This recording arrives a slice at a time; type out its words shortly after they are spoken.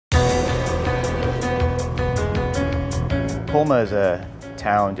Colma is a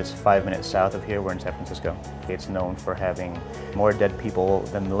town just 5 minutes south of here. We're in San Francisco. It's known for having more dead people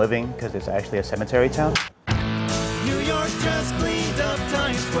than living because it's actually a cemetery town. New York just cleaned up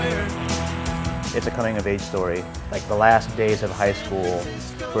Times Square. It's a coming-of-age story, like the last days of high school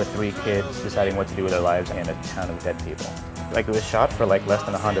for 3 kids deciding what to do with their lives in a town of dead people. Like, it was shot for like less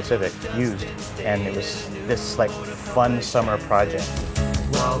than a Honda Civic, used, and it was this like fun summer project.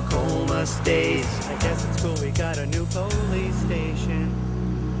 While Colma stays, I guess it's cool we got a new police station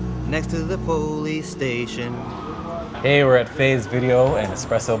next to the police station. Hey, we're at Faye's Video and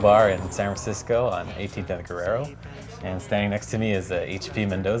Espresso Bar in San Francisco on 18th and Guerrero. And standing next to me is HP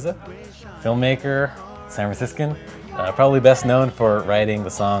Mendoza, filmmaker, San Franciscan, probably best known for writing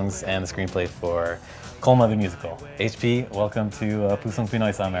the songs and the screenplay for Colma the Musical. HP, welcome to Pusong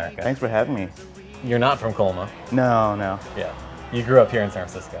Pinoy, Amerika. Thanks for having me. You're not from Colma. No. Yeah. You grew up here in San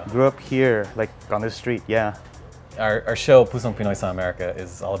Francisco. Grew up here, like on this street, yeah. Our show, Pusong Pinoy Amerika,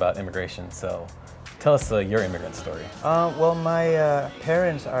 is all about immigration, so tell us your immigrant story. Well, my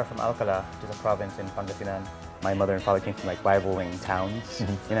parents are from Alcala, which is a province in Pangasinan. My mother and father came from like rivaling towns,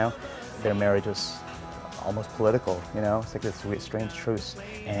 you know. Their marriage was almost political, you know. It's like this weird, strange truce.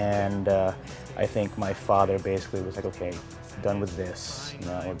 And I think my father basically was like, okay, done with this. You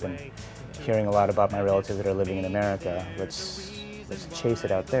know, I've been hearing a lot about my relatives that are living in America. Let's chase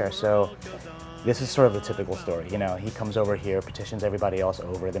it out there. So this is sort of the typical story, you know. He comes over here, petitions everybody else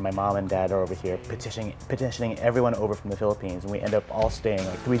over. Then my mom and dad are over here petitioning everyone over from the Philippines, and we end up all staying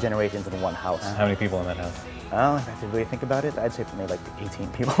like 3 generations in one house. How many people in that house? Well, if I have to really think about it, I'd say maybe like 18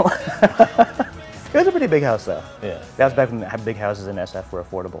 people. It was a pretty big house, though. Yeah. That was back when big houses in SF were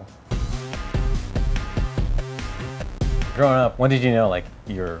affordable. Growing up, when did you know like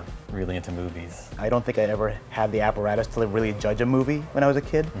you're really into movies? I don't think I ever had the apparatus to really judge a movie when I was a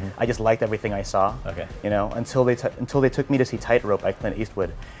kid. I just liked everything I saw. Okay. You know, until they took me to see Tightrope by Clint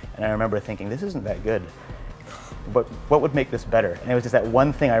Eastwood, and I remember thinking, this isn't that good. But what would make this better? And it was just that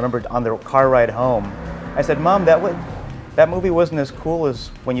one thing I remembered on the car ride home. I said, Mom, that movie wasn't as cool as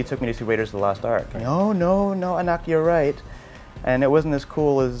when you took me to see Raiders of the Lost Ark. Right. No, Anak, you're right. And it wasn't as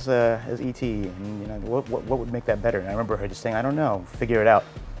cool as E.T. And you know, what would make that better? And I remember her just saying, I don't know, figure it out.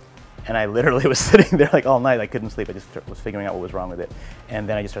 And I literally was sitting there like all night. I couldn't sleep. I just was figuring out what was wrong with it. And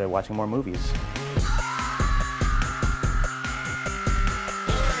then I just started watching more movies.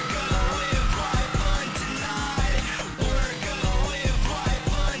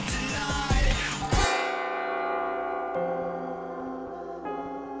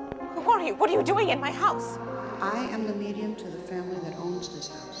 What are you doing in my house? I am the medium to the family that owns this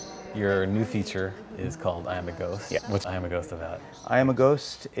house. Your new feature is called I Am a Ghost. Yeah. What's I Am a Ghost about? I Am a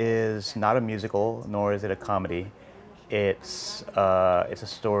Ghost is not a musical, nor is it a comedy. It's a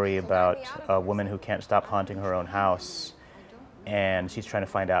story about a woman who can't stop haunting her own house, and she's trying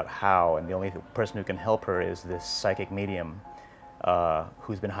to find out how, and the only person who can help her is this psychic medium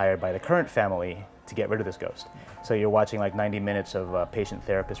who's been hired by the current family to get rid of this ghost. So you're watching like 90 minutes of a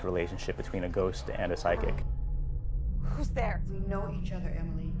patient-therapist relationship between a ghost and a psychic. Who's there? We know each other,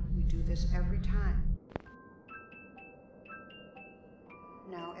 Emily. We do this every time.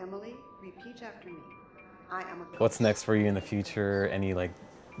 Now, Emily, repeat after me. I am a ghost. What's next for you in the future? Any like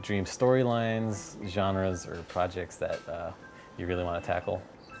dream storylines, genres, or projects that you really want to tackle?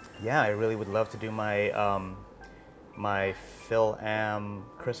 Yeah, I really would love to do my my Phil-Am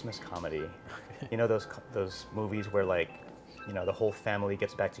Christmas comedy. You know those movies where like, you know, the whole family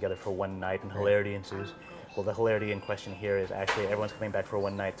gets back together for one night and hilarity ensues? Well, the hilarity in question here is actually everyone's coming back for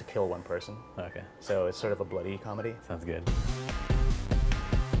one night to kill one person. Okay. So it's sort of a bloody comedy. Sounds good.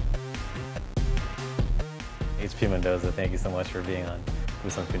 HP Mendoza, thank you so much for being on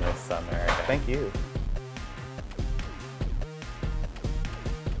Pusong Pinoy Amerika. Thank you.